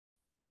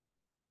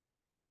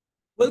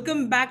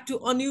Welcome back to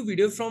a new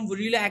video from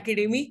Vurila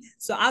Academy.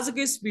 So आजको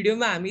यस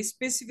भिडियोमा हामी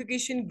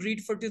specification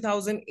grid for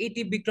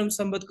 2080 Vikram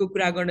सम्वतको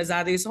कुरा गर्न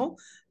जाँदैछौँ।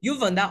 यो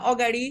भन्दा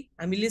अगाडि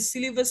हामीले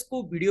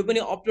सिलेबसको भिडियो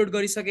पनि अपलोड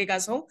गरिसकेका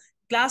छौँ।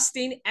 क्लास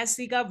 10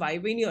 एससी का भाइ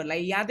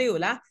बहिनीहरूलाई यादै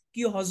होला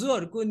कि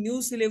हजुरहरूको न्यू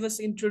सिलेबस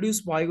इन्ट्रोड्युस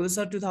भएको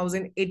छ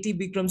 2080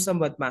 विक्रम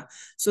सम्वतमा।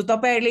 सो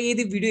तपाईहरुले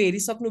यदि भिडियो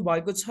हेरिसक्नु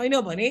भएको छैन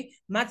भने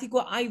माथिको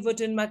आई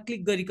बटनमा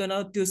क्लिक गरिकन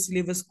त्यो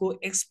सिलेबसको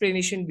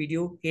एक्सप्लेनेसन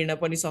भिडियो हेर्न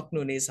पनि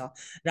सक्नुहुनेछ।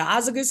 र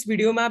आजको यस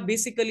भिडियोमा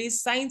basically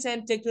science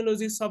and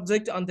technology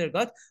subject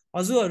अन्तर्गत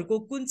हजुरहरूको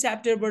कुन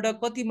च्याप्टरबाट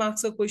कति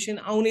मार्क्सको क्वेसन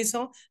आउनेछ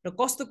र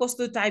कस्तो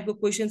कस्तो टाइपको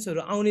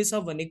क्वेसन्सहरू आउनेछ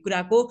भन्ने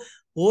कुराको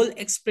होल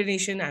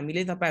एक्सप्लेनेसन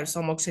हामीले तपाईहरु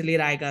समक्ष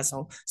लिएर आएका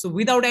छौं। So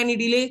without any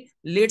delay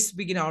let's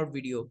begin our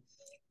video.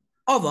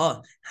 अब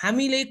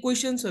हामीले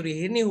क्वेसन्सहरू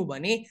हेर्ने हो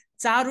भने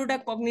चारवटा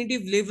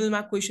कग्निटिभ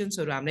लेभलमा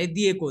क्वेसन्सहरू हामीलाई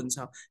दिएको हुन्छ।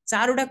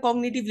 चारवटा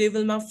कग्निटिभ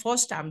लेभलमा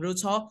फर्स्ट हाम्रो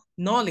छ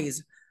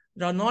नलेज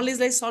र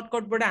नलेजलाई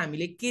सर्टकटबाट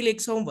हामीले के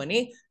लेख्छौं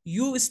भने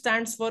you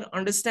stands for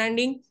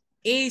understanding,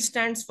 A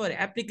stands for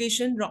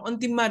application र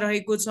अन्तिममा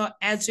रहेको छ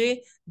HA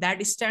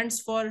that stands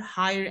for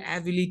higher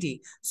ability.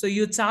 So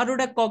यो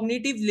चारवटा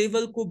कग्निटिभ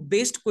लेभलको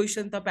बेस्ट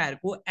क्वेसन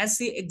तपाईहरुको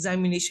एसए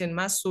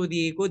एक्जामिनेसनमा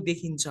सोधिएको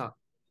देखिन्छ।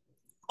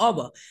 अब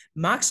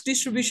मार्क्स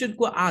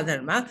डिस्ट्रिब्युसनको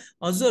आधारमा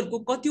हजुरहरूको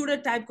कतिवटा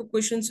टाइपको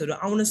क्वेसन्सहरू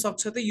आउन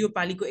सक्छ त यो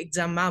पालिको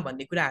एक्जाममा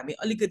भन्ने कुरा हामी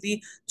अलिकति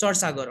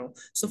चर्चा गरौँ।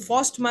 सो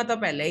फर्स्टमा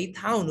तपाईहरुलाई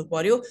थाहा हुनु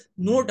पर्यो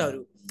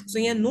नोटहरू। सो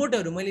यहाँ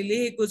नोटहरू मैले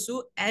लेखेको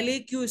छु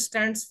एलएक्यू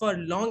stands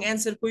for long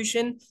answer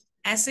question,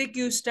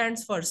 SAQ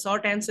stands for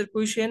short answer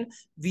question,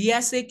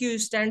 VSAQ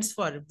stands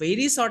for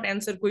very short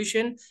answer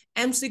question,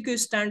 MCQ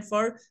stands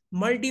for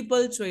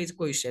multiple choice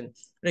question।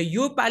 र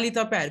यो पाली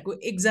तपाईहरुको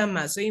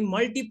एक्जाममा चाहिँ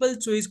मल्टिपल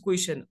चोइस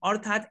क्वेसन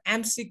अर्थात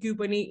एमसीक्यू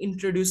पनि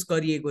इन्ट्रोड्युस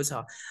गरिएको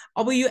छ।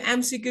 अब यो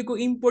एमसीक्यू को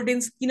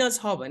इम्पोर्टेन्स किन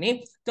छ भने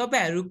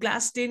तपाईहरु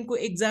क्लास 10 को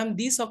एक्जाम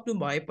दिइसक्नु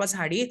भए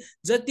पछाडी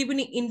जति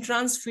पनि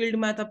इन्ट्रान्स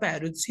फिल्डमा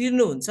तपाईहरु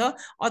छिर्नुहुन्छ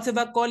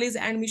अथवा कलेज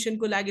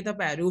एडमिसनको लागि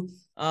तपाईहरु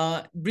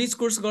ब्रिज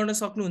कोर्स गर्न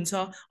सक्नुहुन्छ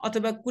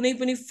अथवा कुनै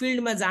पनि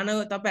फिल्डमा जान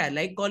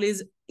तपाईहरुलाई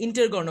कलेज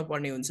इन्टर गर्न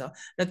पर्ने हुन्छ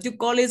र त्यो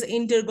कलेज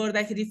इन्टर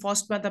गर्दाखेरि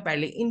फर्स्टमा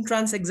तपाईहरुले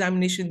इन्ट्रान्स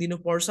एक्जामिनेसन दिनु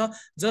पर्छ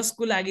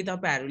जसको लागि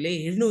तपाईहरुले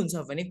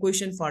हेर्नुहुन्छ भने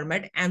क्वेशन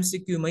फर्मेट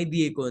एमसीक्यू मै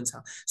दिएको हुन्छ।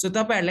 सो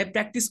तपाईहरुलाई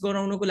प्र्याक्टिस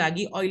गराउनको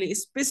लागि अहिले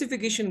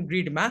स्पेसिफिकेसन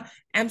ग्रिडमा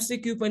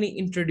एमसीक्यू पनि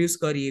इन्ट्रोड्युस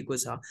गरिएको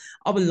छ।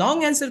 अब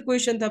लङ एन्सर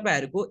क्वेशन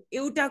तपाईहरुको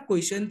एउटा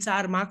क्वेशन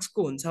 4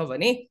 मार्क्सको हुन्छ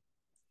भने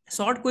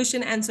शॉर्ट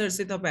क्वेशन आंसर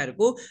से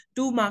तपाईहरुको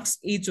 2 मार्क्स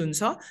इच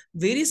हुन्छ,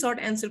 भेरी शॉर्ट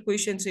आंसर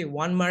क्वेशन चाहिँ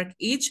 1 मार्क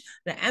इच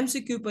र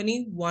एमसीक्यू पनि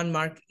 1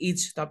 मार्क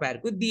इच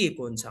तपाईहरुको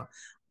दिएको हुन्छ।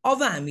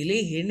 अब हामीले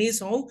हेर्ने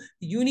छौं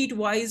युनिट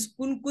वाइज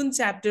कुन कुन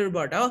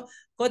च्याप्टरबाट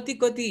कति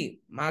कति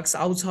मार्क्स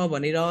आउँछ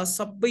भनेर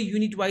सबै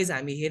युनिट वाइज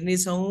हामी हेर्ने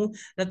छौं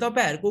र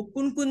तपाईहरुको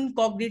कुन कुन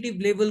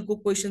कग्निटिभ लेभलको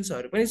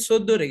क्वेशन्सहरु पनि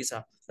सोध्दो रहेछ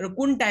र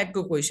कुन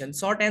टाइपको क्वेशन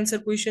शॉर्ट आन्सर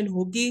क्वेशन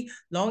हो कि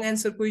लङ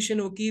आन्सर क्वेशन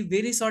हो कि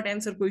भेरी शॉर्ट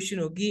आन्सर क्वेशन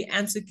हो कि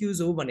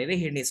एमसीक्यूज हो भनेर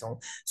हेर्ने छौं।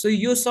 सो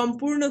यो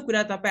सम्पूर्ण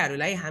कुरा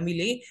तपाईहरुलाई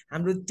हामीले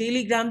हाम्रो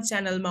टेलिग्राम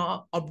च्यानलमा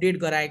अपडेट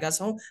गराएका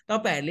छौं।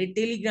 तपाईहरुले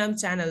टेलिग्राम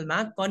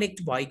च्यानलमा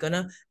कनेक्ट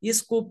भइकन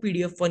यसको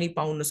पीडीएफ पनि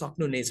पाउन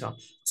सक्नुहुनेछ।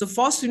 सो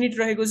फर्स्ट युनिट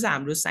रहेको छ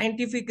हाम्रो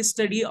साइन्टिफिक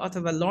स्टडी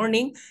अथवा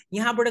लर्निङ।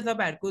 यहाँबाट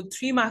तपाईहरुको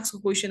 3 मार्क्सको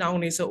क्वेशन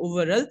आउनेछ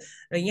ओभरअल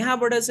र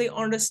यहाँबाट चाहिँ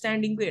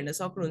अन्डरस्ट्यान्डिङको हेर्न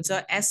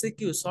सक्नुहुन्छ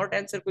एसक्यू शॉर्ट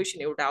आन्सर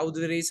क्वेशन एउटा आउँदो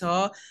रहेछ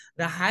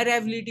र higher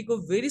एबिलिटीको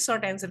very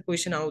short answer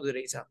question आउँदो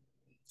रहेछ।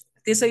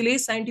 त्यसैले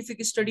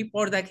साइन्टिफिक स्टडी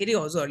पढ्दाखेरि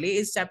हजुरहरूले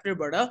यस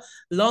च्याप्टरबाट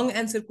लङ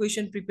आन्सर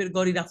क्वेशन प्रिपेयर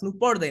गरिराख्नु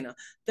पर्दैन।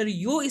 तर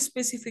यो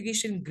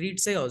स्पेसिफिकेसन ग्रिड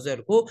चाहिँ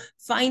हजुरहरूको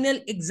फाइनल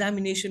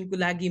एक्जामिनेसनको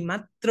लागि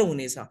मात्र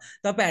हुनेछ।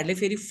 तपाईहरुले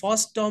फेरि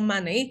फर्स्ट टर्ममा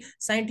नै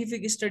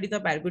साइन्टिफिक स्टडी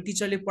तपाईहरुको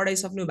टिचरले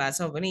पढाइसक्नु भएको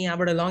छ भने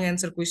यहाँबाट लङ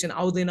आन्सर क्वेशन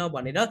आउँदैन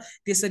भनेर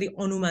त्यसरी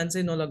अनुमान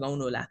चाहिँ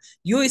नलगाउनु होला।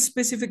 यो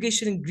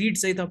स्पेसिफिकेसन ग्रिड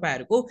चाहिँ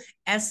तपाईहरुको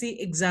एसए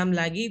एक्जाम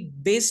लागि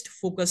बेस्ट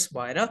फोकस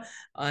भएर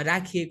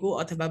राखिएको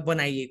अथवा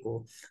बनाइएको।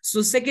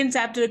 So second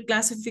chapter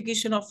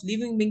classification of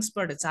living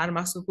बिङ्सबाट 4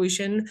 मार्क्सको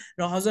question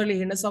र हजुरले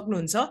हेर्न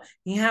सक्नुहुन्छ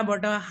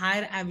यहाँबाट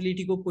हायर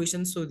एबिलिटीको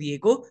क्वेशन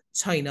सोधिएको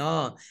छैन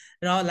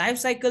र लाइफ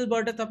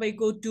साइकलबाट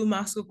तपाईको 2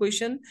 मार्क्सको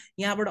क्वेशन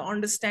यहाँबाट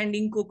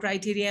अन्डरस्ट्यान्डिङको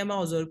क्राइटेरियामा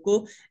हजुरको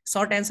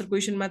शॉर्ट आन्सर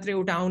क्वेशन मात्र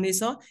एउटा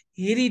आउनेछ।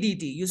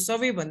 हेरिडिटी यो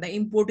सबैभन्दा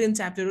इम्पोर्टेन्ट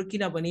च्याप्टर हो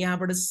किनभने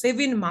यहाँबाट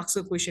 7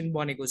 मार्क्सको क्वेशन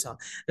बनेको छ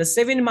र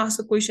 7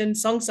 मार्क्सको क्वेशन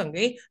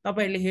सँगसँगै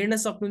तपाईहरुले हेर्न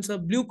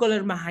सक्नुहुन्छ ब्लू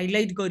कलरमा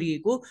हाइलाइट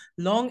गरिएको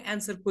लङ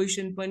आन्सर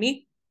क्वेशन पनि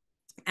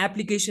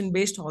एप्लिकेसन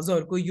बेस्ड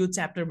हजुरहरूको यो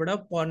च्याप्टरबाट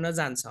पढ्न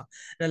जान्छ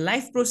र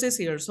लाइफ प्रोसेस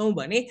हेर्छौं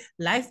भने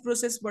लाइफ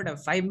प्रोसेसबाट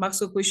 5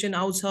 मार्क्सको क्वेशन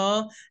आउँछ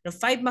र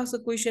 5 मार्क्सको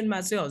क्वेशनमा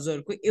चाहिँ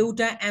हजुरहरूको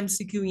एउटा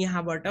एमसीक्यू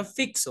यहाँबाट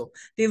फिक्स हो।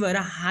 त्यही भएर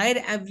हायर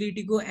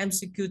एबिलिटीको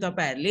एमसीक्यू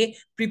तपाईहरुले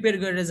प्रिपेयर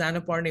गरेर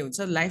जानु पर्ने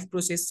हुन्छ लाइफ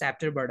प्रोसेस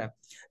च्याप्टरबाट।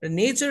 र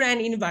नेचर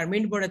एन्ड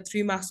इन्भाइरोमेन्टबाट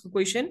 3 मार्क्सको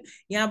क्वेशन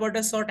यहाँबाट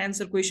शॉर्ट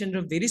आन्सर क्वेशन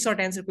र भेरी शॉर्ट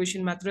आन्सर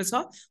क्वेशन मात्र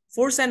छ।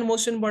 फोर्स एन्ड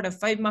मोसनबाट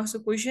 5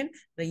 मार्क्सको क्वेशन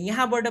र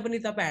यहाँबाट पनि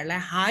तपाईहरुलाई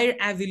हायर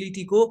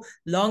एबिलिटीको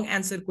लङ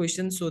आन्सर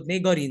क्वेशन सोध्ने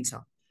गरिन्छ।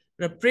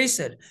 र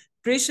प्रेसर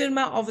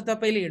प्रेसरमा अब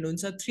तपाईले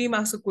हेर्नुहुन्छ 3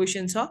 मार्क्सको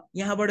क्वेशन छ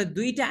यहाँबाट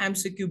दुईटा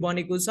एमसीक्यू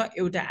बनेको छ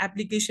एउटा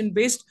एप्लिकेसन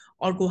बेस्ड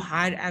अर्को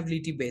हायर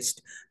एबिलिटी बेस्ड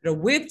र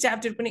वेब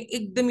च्याप्टर पनि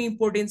एकदमै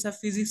इम्पोर्टेन्ट छ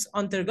फिजिक्स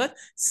अन्तर्गत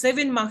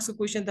 7 मार्क्सको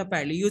क्वेशन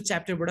तपाईहरुले यो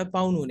च्याप्टरबाट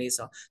पाउनु हुनेछ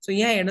सो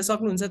यहाँ हेर्न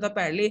सक्नुहुन्छ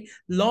तपाईहरुले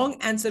लङ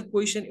एन्सर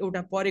क्वेशन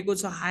एउटा परेको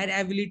छ हायर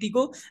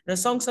एबिलिटीको र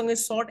सँगसँगै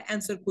सर्ट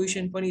एन्सर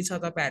क्वेशन पनि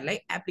छ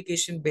तपाईहरुलाई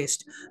एप्लिकेसन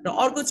बेस्ड र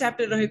अर्को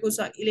च्याप्टर रहेको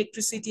छ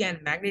electricity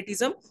and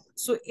magnetism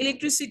so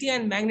electricity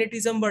and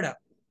म्याग्नेटिजमबाट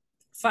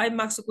 5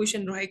 मार्क्सको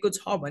question रहेको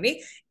छ भने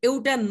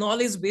एउटा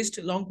knowledge based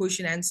long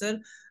question answer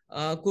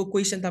को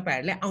क्वेशन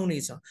तपाईहरुले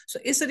आउनेछ सो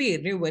यसरी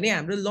हेर्ने हो भने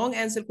हाम्रो लङ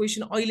एन्सर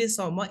क्वेशन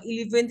अहिलेसम्म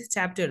 11th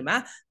च्याप्टरमा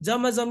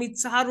जम्मी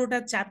 4 वटा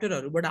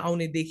च्याप्टरहरुबाट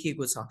आउने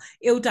देखिएको छ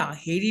एउटा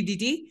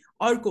हेरिडिटी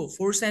अर्को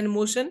फोर्स एन्ड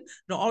मोसन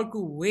र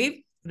अर्को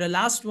वेभ र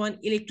last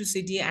one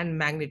electricity and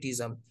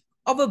magnetism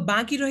अब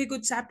बाँकी रहेको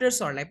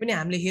च्याप्टर्सहरुलाई पनि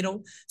हामीले हेरौं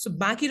सो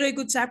बाँकी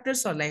रहेको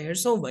च्याप्टर्सहरुलाई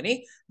हेर्छौं भने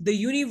द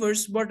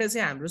युनिभर्सबाट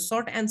चाहिँ हाम्रो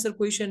सर्ट एन्सर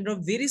क्वेशन र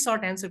भेरी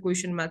सर्ट एन्सर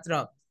क्वेशन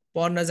मात्र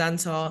पढ्न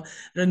जान्छ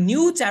र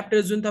न्यू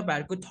च्याप्टर जुन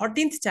तपाईहरुको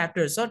 13th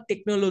च्याप्टर छ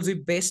technology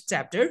based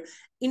chapter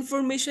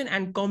information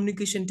and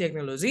communication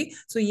technology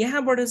so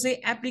यहाँबाट चाहिँ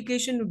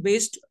application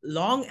based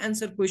long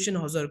answer question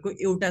हजुरको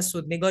एउटा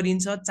सोध्ने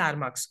गरिन्छ 4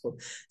 मार्क्सको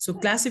सो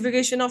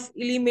क्लासिफिकेसन अफ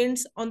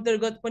एलिमेन्ट्स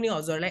अन्तर्गत पनि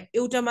हजुरलाई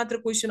एउटा मात्र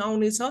क्वेशन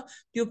आउनेछ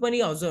त्यो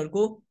पनि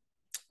हजुरको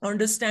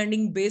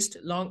understanding based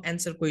long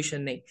answer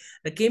question नै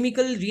र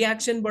केमिकल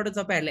रियाक्सनबाट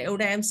तपाईहरुलाई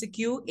एउटा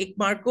एमसीक्यू 1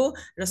 मार्कको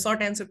र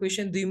सर्ट एन्सर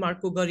क्वेशन 2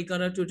 मार्कको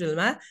गरिकन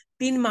टोटलमा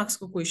 3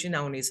 मार्क्सको क्वेशन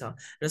आउनेछ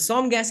र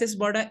सम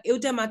ग्यासेसबाट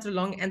एउटा मात्र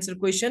लङ एन्सर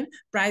क्वेशन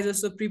प्राय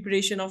जसो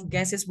प्रिपरेसन अफ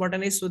ग्यासेसबाट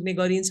नै सोध्ने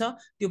गरिन्छ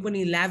त्यो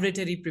पनि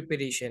ल्याबोरेटरी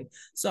प्रिपरेसन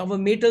सो अब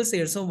मेटल्स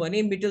हेर्छौं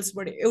भने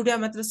मेटल्सबाट एउटा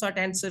मात्र short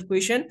answer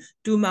question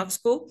 2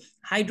 मार्क्सको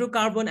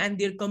hydrocarbon and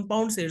there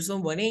compounds हेर्छौं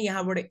भने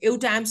यहाँबाट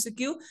एउटा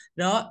एमसीक्यू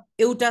र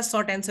एउटा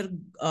सर्ट एन्सर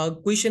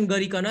क्वेशन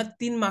गरिकन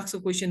 3 मार्क्सको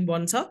क्वेशन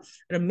बन्छ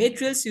र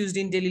materials used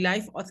in daily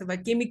life अथवा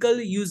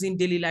केमिकल युज इन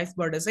डेली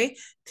लाइफबाट चाहिँ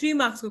 3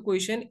 मार्क्सको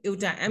क्वेशन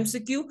एउटा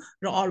एमसीक्यू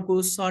र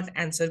अर्को सर्ट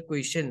एन्सर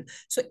क्वेशन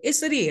सो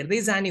यसरी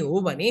हेर्दै जाने हो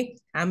भने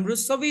हाम्रो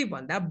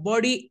सबैभन्दा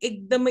बढी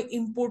एकदमै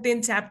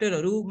इम्पोर्टेन्ट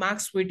च्याप्टरहरु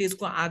मार्क्स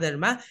वेटेजको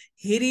आधारमा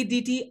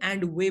हेरिडिटी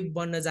एन्ड वेब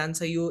बन्न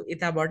जान्छ यो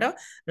यताबाट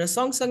र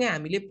सँगसँगै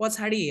हामीले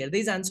पछाडी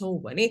हेर्दै जान्छौं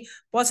भने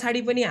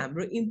पछाडी पनि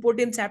हाम्रो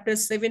इम्पोर्टेन्ट च्याप्टर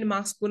 7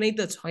 मार्क्सको नै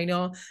त छैन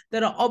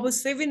तर अब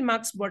 7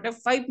 मार्क्सबाट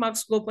 5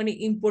 मार्क्सको पनि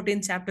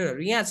इम्पोर्टेन्ट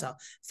च्याप्टरहरु यहाँ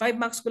छ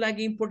 5 मार्क्सको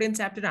लागि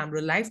इम्पोर्टेन्ट च्याप्टर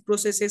हाम्रो लाइफ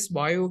प्रोसेसेस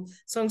भयो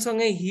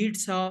सँगसँगै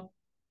हिट छ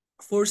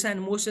फोर्स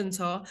एन्ड मोसन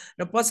छ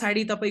र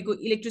पछाडी तपाईको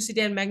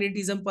इलेक्ट्रिसिटी एन्ड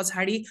म्याग्नेटिजम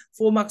पछाडी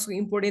 4 मार्क्सको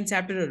important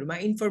च्याप्टरहरुमा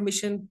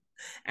information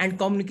and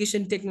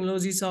communication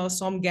technology छ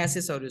सम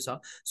ग्यासेसहरु छ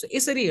सो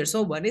यसरी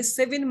हेर्छौं भने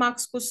 7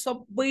 मार्क्सको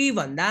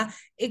सबैभन्दा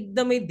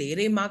एकदमै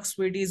धेरै मार्क्स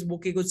वेटेज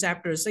बोकेको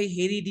च्याप्टर चाहिँ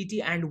हेरिडिटी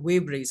एन्ड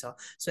वेब रहेछ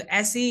सो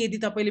एसए यदि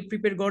तपाईले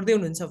प्रिपेयर गर्दै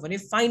हुनुहुन्छ भने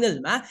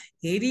फाइनलमा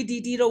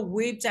हेरिडिटी र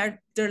वेब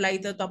च्याप्टरलाई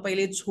त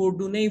तपाईले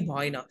छोड्नु नै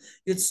भएन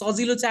यो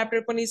सजिलो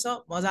च्याप्टर पनि छ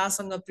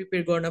मजासँग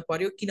प्रिपेयर गर्न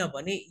पर्यो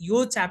किनभने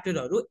यो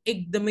च्याप्टरहरु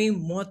एकदमै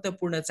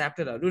महत्त्वपूर्ण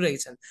च्याप्टरहरु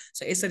रहेछन्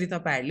सो यसरी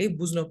तपाईहरुले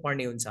बुझ्नु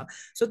पर्ने हुन्छ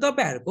सो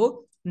तपाईहरुको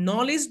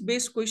नलेज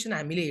बेस्ड क्वेशन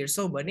हामीले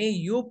हेर्छौं भने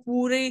यो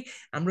पुरै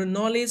हाम्रो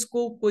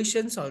नलेजको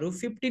क्वेशन्सहरु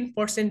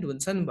 15%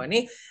 हुन्छन् भने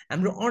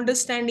हाम्रो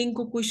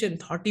अन्डरस्ट्यान्डिङको क्वेशन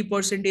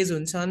 30%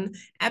 हुन्छन्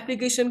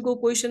एप्लिकेसनको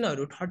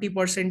क्वेशनहरु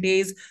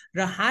 30%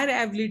 र हायर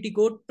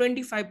एबिलिटीको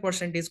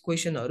 25%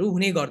 क्वेशनहरु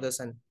हुने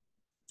गर्दछन्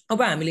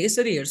अब हामीले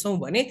यसरी हेर्छौं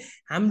भने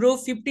हाम्रो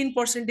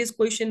 15%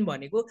 क्वेशन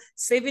भनेको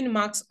 7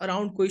 मार्क्स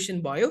अराउन्ड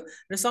क्वेशन भयो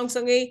र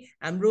सँगसँगै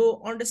हाम्रो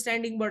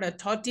अन्डरस्ट्यान्डिङबाट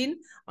 13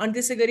 अनि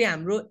त्यसैगरी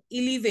हाम्रो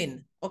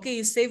 11 ओके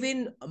यो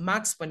 7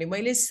 मार्क्स भने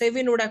मैले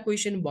 7 वटा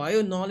क्वेशन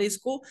भयो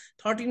नलेजको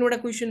 13 वटा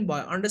क्वेशन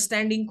भयो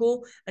अन्डरस्ट्यान्डिङको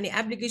अनि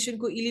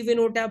एप्लिकेसनको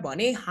 11 वटा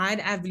भने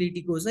हायर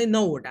एबिलिटीको चाहिँ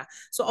 9 वटा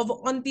सो अब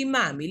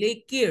अन्तिममा हामीले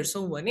के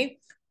हेर्छौं भने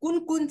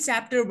कुन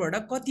च्याप्टरबाट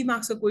कति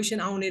मार्क्सको क्वेशन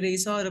आउने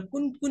रहेछ र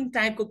कुन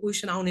टाइपको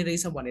क्वेशन आउने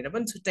रहेछ भनेर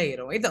पनि छुट्टै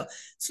हेरौं है त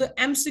सो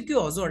एमसीक्यू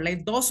हजुरहरुलाई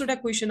 10 वटा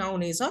क्वेशन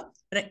आउने छ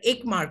र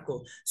 1 मार्कको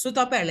सो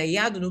तपाईहरुलाई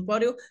याद हुनु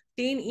पर्यो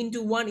 10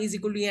 into 1 is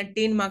equal to यहाँ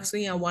 10 मार्क्स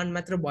यहाँ 1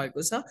 मात्र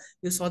भएको छ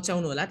यो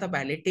सच्याउनु होला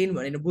तपाईहरुले 10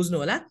 भनेर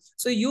बुझ्नु होला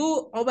सो यो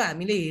अब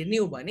हामीले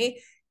हेर्ने हो भने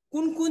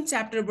कुन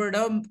च्याप्टरबाट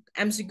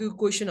एमसीक्यू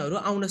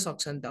क्वेशनहरु आउन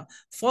सक्छन् त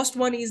first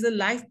one is the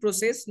life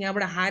process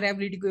यहाँबाट हायर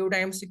एबिलिटीको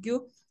एउटा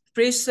एमसीक्यू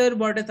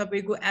प्रेसरबाट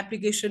तपाईको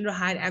एप्लिकेसन र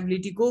हायर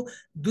एबिलिटीको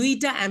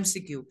दुईटा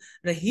एमसीक्यू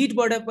र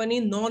हिटबाट पनि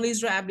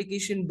नलेज र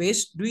एप्लिकेसन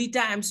बेस्ड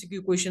दुईटा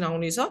एमसीक्यू क्वेशन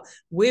आउने छ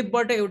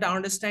वेबबाट एउटा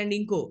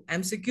अन्डरस्ट्यान्डिङको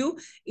एमसीक्यू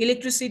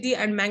इलेक्ट्रिसिटी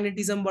एन्ड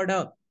म्याग्नेटिजमबाट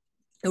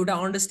एउटा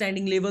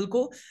अन्डरस्ट्यान्डिङ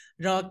लेभलको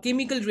र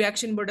केमिकल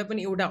रियाक्सनबाट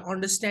पनि एउटा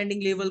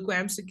अन्डरस्ट्यान्डिङ लेभलको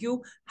एमसीक्यू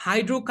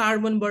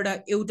हाइड्रोकार्बनबाट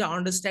एउटा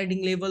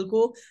अन्डरस्ट्यान्डिङ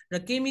लेभलको र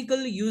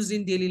केमिकल युज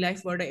इन डेली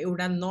लाइफबाट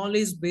एउटा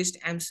नलेज बेस्ड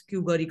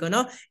एमसीक्यू गरिकन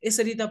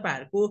यसरी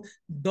तपाईहरुको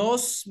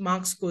 10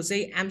 मार्क्सको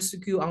चाहिँ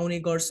एमसीक्यू आउने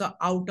गर्छ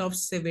आउट अफ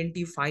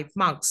 75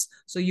 मार्क्स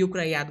सो यो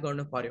कुरा याद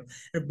गर्नु पर्यो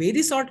र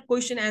भेरी सर्ट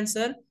क्वेशन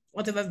एन्सर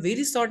अथवा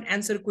भेरी सर्ट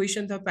एन्सर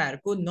क्वेसन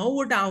तपाईहरुको 9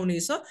 वटा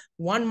आउनेछ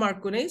 1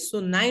 मार्कको नै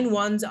सो 9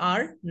 ones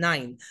are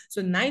 9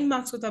 सो 9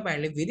 मार्क्सको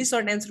तपाईहरुले भेरी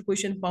सर्ट एन्सर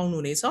क्वेसन पाउनु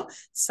हुनेछ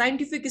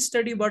साइन्टिफिक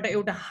स्टडीबाट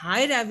एउटा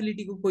हायर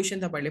एबिलिटीको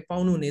क्वेसन तपाईहरुले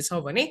पाउनु हुनेछ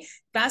भने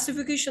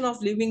क्लासिफिकेसन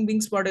अफ लिभिङ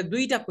बीइंग्सबाट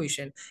दुईटा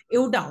क्वेसन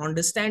एउटा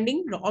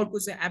अन्डरस्ट्यान्डिङ र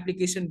अर्को चाहिँ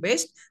एप्लिकेसन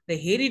बेस्ड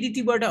र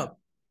हेरिडिटीबाट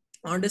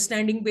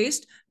understanding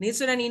based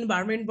nature and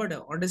इन्भाइरोमेन्टबाट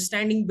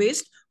understanding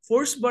based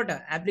फोर्सबाट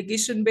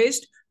application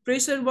based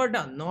प्रेसरबाट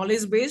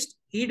knowledge based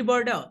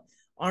हिटबाट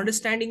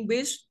understanding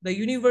based the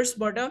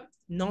युनिभर्सबाट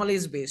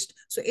knowledge based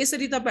so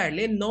यसरी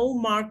तपाईहरुले 9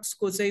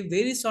 मार्क्सको चाहिँ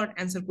भेरी सर्ट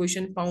एन्सर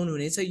क्वेसन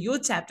पाउनुहुनेछ यो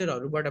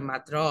च्याप्टरहरुबाट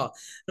मात्र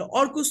र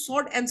अर्को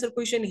सर्ट एन्सर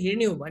क्वेसन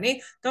हेर्ने हो भने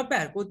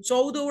तपाईहरुको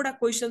 14 वटा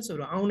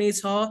क्वेशन्सहरु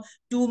आउनेछ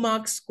 2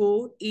 मार्क्सको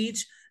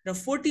इच र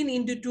 14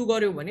 into 2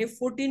 गर्यो भने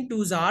 14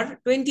 2s are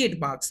 28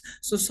 marks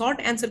so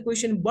short answer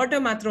question बाट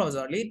मात्र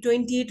हजुरले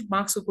 28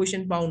 मार्क्सको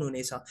क्वेसन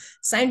पाउनुहुनेछ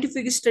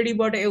साइन्टिफिक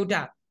स्टडीबाट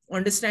एउटा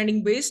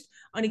अन्डरस्ट्यान्डिङ बेस्ड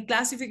अनि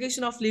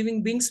classification of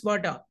living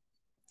बीइंग्सबाट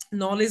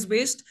knowledge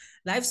based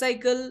life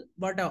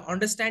साइकलबाट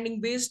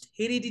understanding based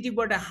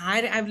हेरिडिटीबाट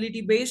higher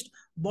ability based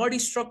body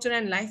structure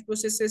and life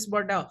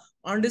प्रोसेसेसबाट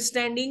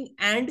understanding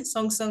and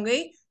सँगसँगै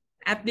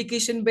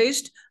एप्लिकेसन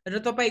बेस्ड र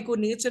तपाईको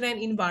नेचर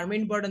एन्ड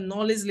इन्भाइरोमेन्टबाट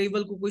नलेज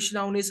लेभलको क्वेसन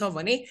आउनेछ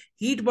भने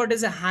हिटबाट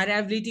चाहिँ हायर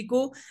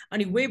एबिलिटीको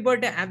अनि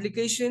वेबबाट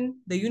application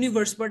the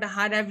युनिभर्सबाट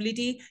higher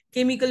ability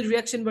chemical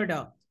रिएक्सनबाट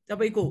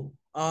तपाईको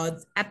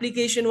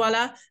एप्लिकेसन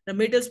वाला र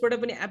मेटल्सबाट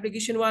पनि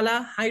एप्लिकेसन वाला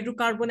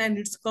hydrocarbon and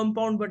it's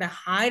कम्पाउन्डबाट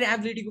higher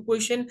एबिलिटीको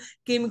question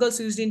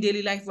chemicals used in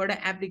daily लाइफबाट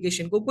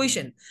एप्लिकेसनको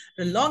question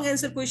र लङ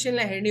एन्सर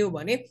क्वेसनलाई हेर्ने हो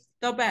भने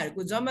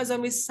तपाईहरुको जम्मा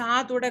जम्मी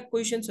 7 वटा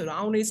क्वेशन्सहरु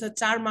आउनेछ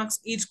 4 marks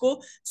इचको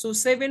so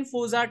 7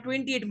 4s are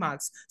 28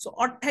 marks so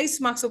 28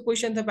 मार्क्सको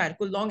question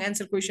तपाईहरुको लङ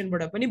एन्सर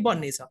क्वेसनबाट पनि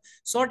बन्नेछ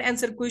सर्ट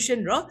एन्सर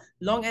क्वेसन र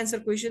लङ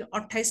एन्सर क्वेसन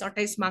 28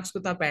 28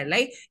 मार्क्सको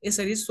तपाईहरुलाई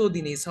यसरी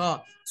सोधिनेछ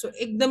सो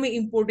एकदमै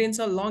इम्पोर्टेन्ट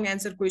छ लङ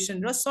एन्सर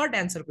क्वेसन र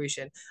सर्ट एन्सर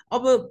क्वेसन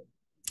अब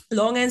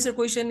लङ एन्सर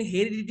क्वेसन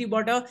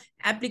हेरिडिटीबाट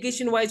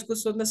एप्लिकेसन वाइजको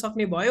सोध्न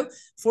सक्ने भयो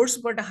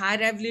फोर्सबाट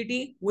higher ability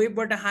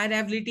वेबबाट higher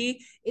ability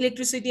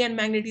electricity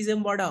and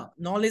म्याग्नेटिजमबाट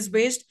knowledge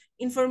based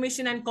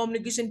information and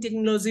communication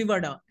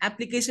टेक्नोलोजीबाट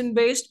application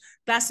based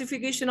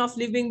classification of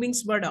living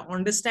बीइंग्सबाट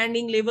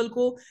understanding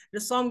लेभलको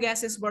र सम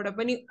ग्यासेसबाट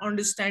पनि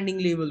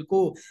अन्डरस्ट्यान्डिङ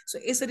लेभलको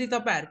सो यसरी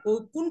तपाईहरुको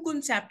कुन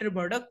कुन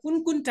च्याप्टरबाट कुन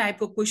कुन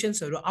टाइपको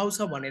क्वेशन्सहरु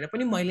आउँछ भनेर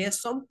पनि मैले यहाँ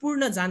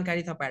सम्पूर्ण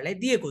जानकारी तपाईहरुलाई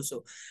दिएको छु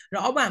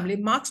र अब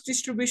हामीले marks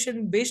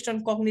distribution based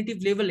on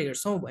cognitive level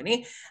हेर्छौं भने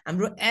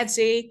हाम्रो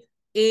एचए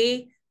ए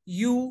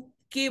यु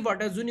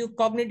केबाट जुन यो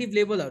कग्निटिभ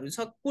लेभलहरु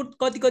छ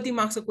कति कति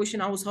मार्क्सको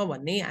क्वेशन आउँछ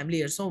भन्ने हामीले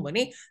हेर्छौं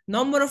भने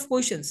नम्बर अफ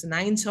क्वेशन्स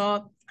 9 छ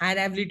हायर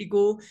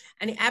एबिलिटीको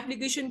अनि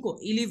एप्लिकेसनको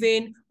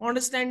 11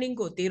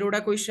 अन्डरस्ट्यान्डिङको 13 वटा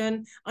क्वेशन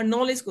अनि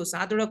नलेजको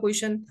 7 वटा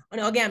क्वेशन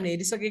अनि अघि हामीले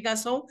हेरिसकेका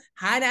छौं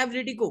हायर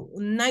एबिलिटीको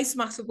 19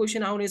 मार्क्सको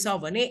क्वेशन आउनेछ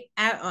भने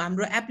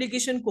हाम्रो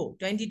एप्लिकेसनको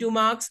 22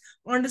 मार्क्स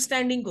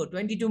अन्डरस्ट्यान्डिङको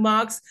 22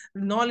 मार्क्स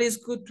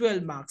नलेजको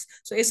 12 मार्क्स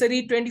सो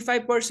यसरी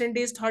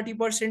 25%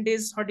 30%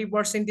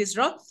 30%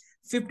 र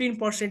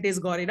 15%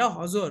 गरेर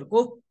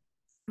हजुरहरुको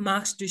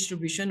मार्क्स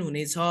डिस्ट्रिब्युसन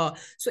हुनेछ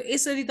सो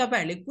यसरी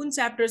तपाईहरुले कुन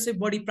च्याप्टर चाहिँ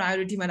बढी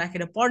प्रायोरिटीमा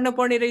राखेर पढ्न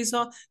पर्ने रहेछ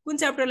कुन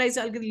च्याप्टरलाई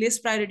चाहिँ अलिकति लेस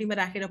प्रायोरिटीमा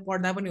राखेर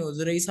पढ्दा पनि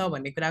हुँदो रहेछ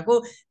भन्ने कुराको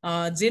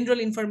जेनरल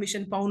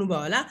इन्फर्मेसन पाउनु भयो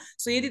होला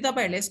सो यदि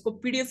तपाईहरुले यसको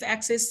पीडीएफ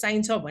एक्सेस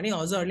चाहिन्छ भने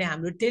हजुरहरुले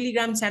हाम्रो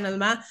टेलिग्राम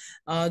च्यानलमा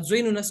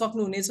जोइन हुन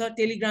सक्नुहुनेछ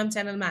टेलिग्राम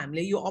च्यानलमा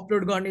हामीले यो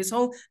अपलोड गर्ने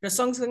छौं र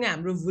सँगसँगै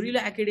हाम्रो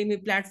भुरिलो academy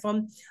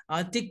platform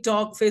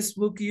TikTok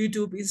Facebook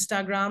YouTube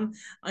Instagram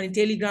अनि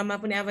टेलिग्राममा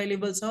पनि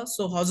अवेलेबल छ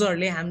सो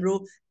हजुरहरुले हाम्रो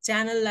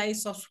च्यानललाई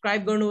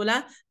सब्स्क्राइब गर्नु होला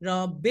र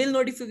बेल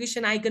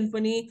नोटिफिकेसन आइकन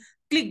पनि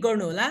क्लिक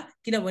गर्नु होला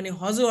किनभने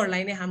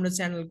हजुरहरुलाई नै हाम्रो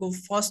च्यानलको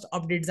फर्स्ट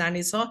अपडेट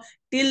जानेछ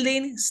till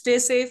then stay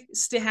safe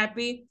stay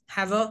happy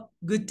have a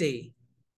good day